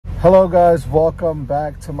Hello guys, welcome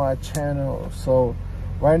back to my channel. So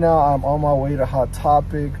right now I'm on my way to Hot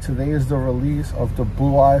Topic. Today is the release of the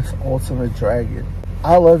Blue Eyes Ultimate Dragon.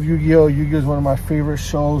 I love Yu-Gi-Oh! Yu-Gi-Oh! Is one of my favorite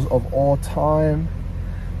shows of all time.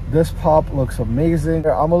 This pop looks amazing.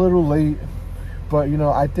 I'm a little late, but you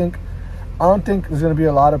know, I don't think there's gonna be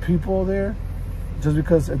a lot of people there just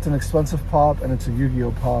because it's an expensive pop and it's a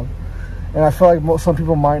Yu-Gi-Oh! Pop. And I feel like some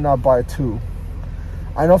people might not buy two.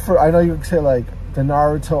 I know you can say like the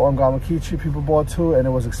Naruto or Gamakichi people bought two and it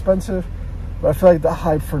was expensive, but I feel like the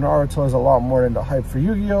hype for Naruto is a lot more than the hype for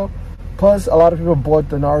Yu-Gi-Oh! Plus, a lot of people bought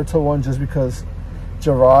the Naruto one just because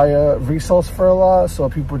Jiraiya resells for a lot, so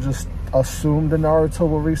people just assume the Naruto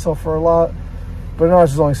will resell for a lot. But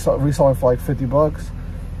Naruto's only reselling for like 50 bucks.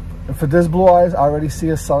 And for this Blue Eyes, I already see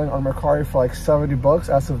it selling on Mercari for like 70 bucks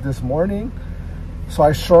as of this morning. So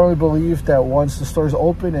I strongly believe that once the stores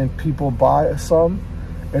open and people buy some,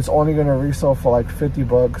 it's only gonna resell for like 50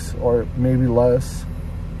 bucks or maybe less.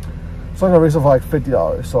 It's only gonna resell for like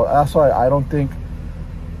 $50. So that's why I don't think,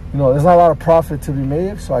 you know, there's not a lot of profit to be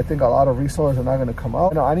made. So I think a lot of resellers are not gonna come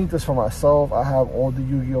out. You know, I need this for myself. I have all the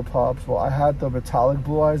Yu-Gi-Oh! Pops. Well, I had the metallic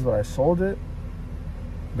Blue Eyes, but I sold it.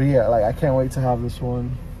 But yeah, like I can't wait to have this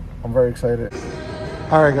one. I'm very excited.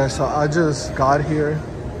 All right, guys, so I just got here.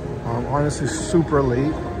 I'm honestly super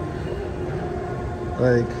late.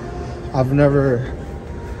 Like, I've never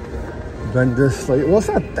been this late. Well, it's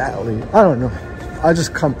not that late. I don't know.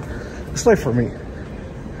 It's late for me.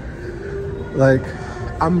 Like,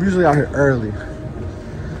 I'm usually out here early.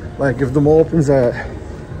 Like, if the mall opens at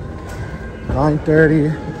 9:30,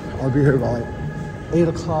 I'll be here by like 8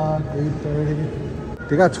 o'clock, 8:30.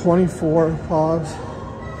 They got 24 pods.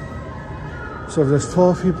 So if there's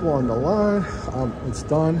 12 people on the line, it's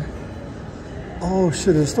done. Oh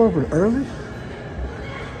shit, is the store open early?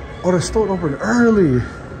 Oh, the store opened early.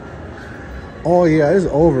 Oh yeah, it's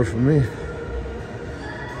over for me.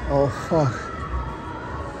 Oh fuck.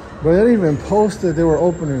 But they didn't even post that they were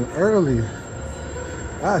opening early.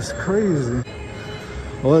 That's crazy.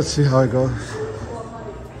 Well, let's see how it goes.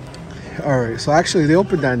 All right, so actually they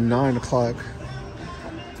opened at 9 o'clock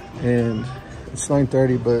and it's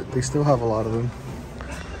 9:30, but they still have a lot of them.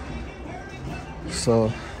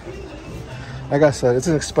 So, like I said, it's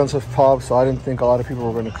an expensive pop, so I didn't think a lot of people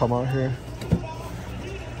were gonna come out here.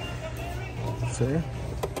 See?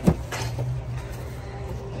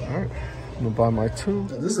 Alright, I'm gonna buy my two.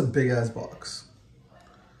 This is a big ass box.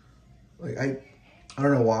 Like, I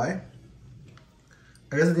don't know why.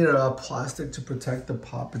 I guess it needed a plastic to protect the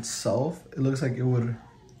pop itself. It looks like it would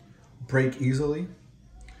break easily.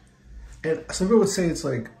 And some people would say it's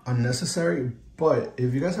like unnecessary, but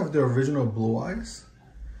if you guys have the original Blue Eyes,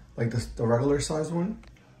 like the regular size one,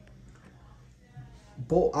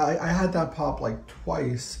 I had that pop like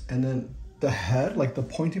twice, and then the head, like the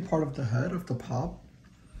pointy part of the head of the pop,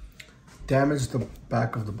 damaged the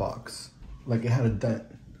back of the box. Like it had a dent.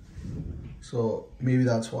 So maybe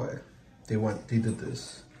that's why they did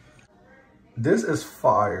this. This is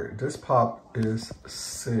fire. This pop is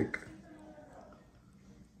sick.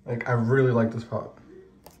 Like, I really like this pop.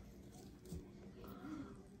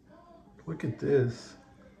 Look at this.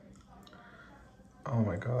 Oh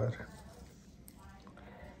my god.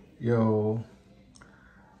 Yo.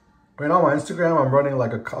 Right now on my Instagram, I'm running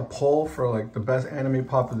like a poll for like the best anime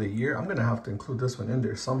pop of the year. I'm gonna have to include this one in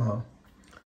there somehow.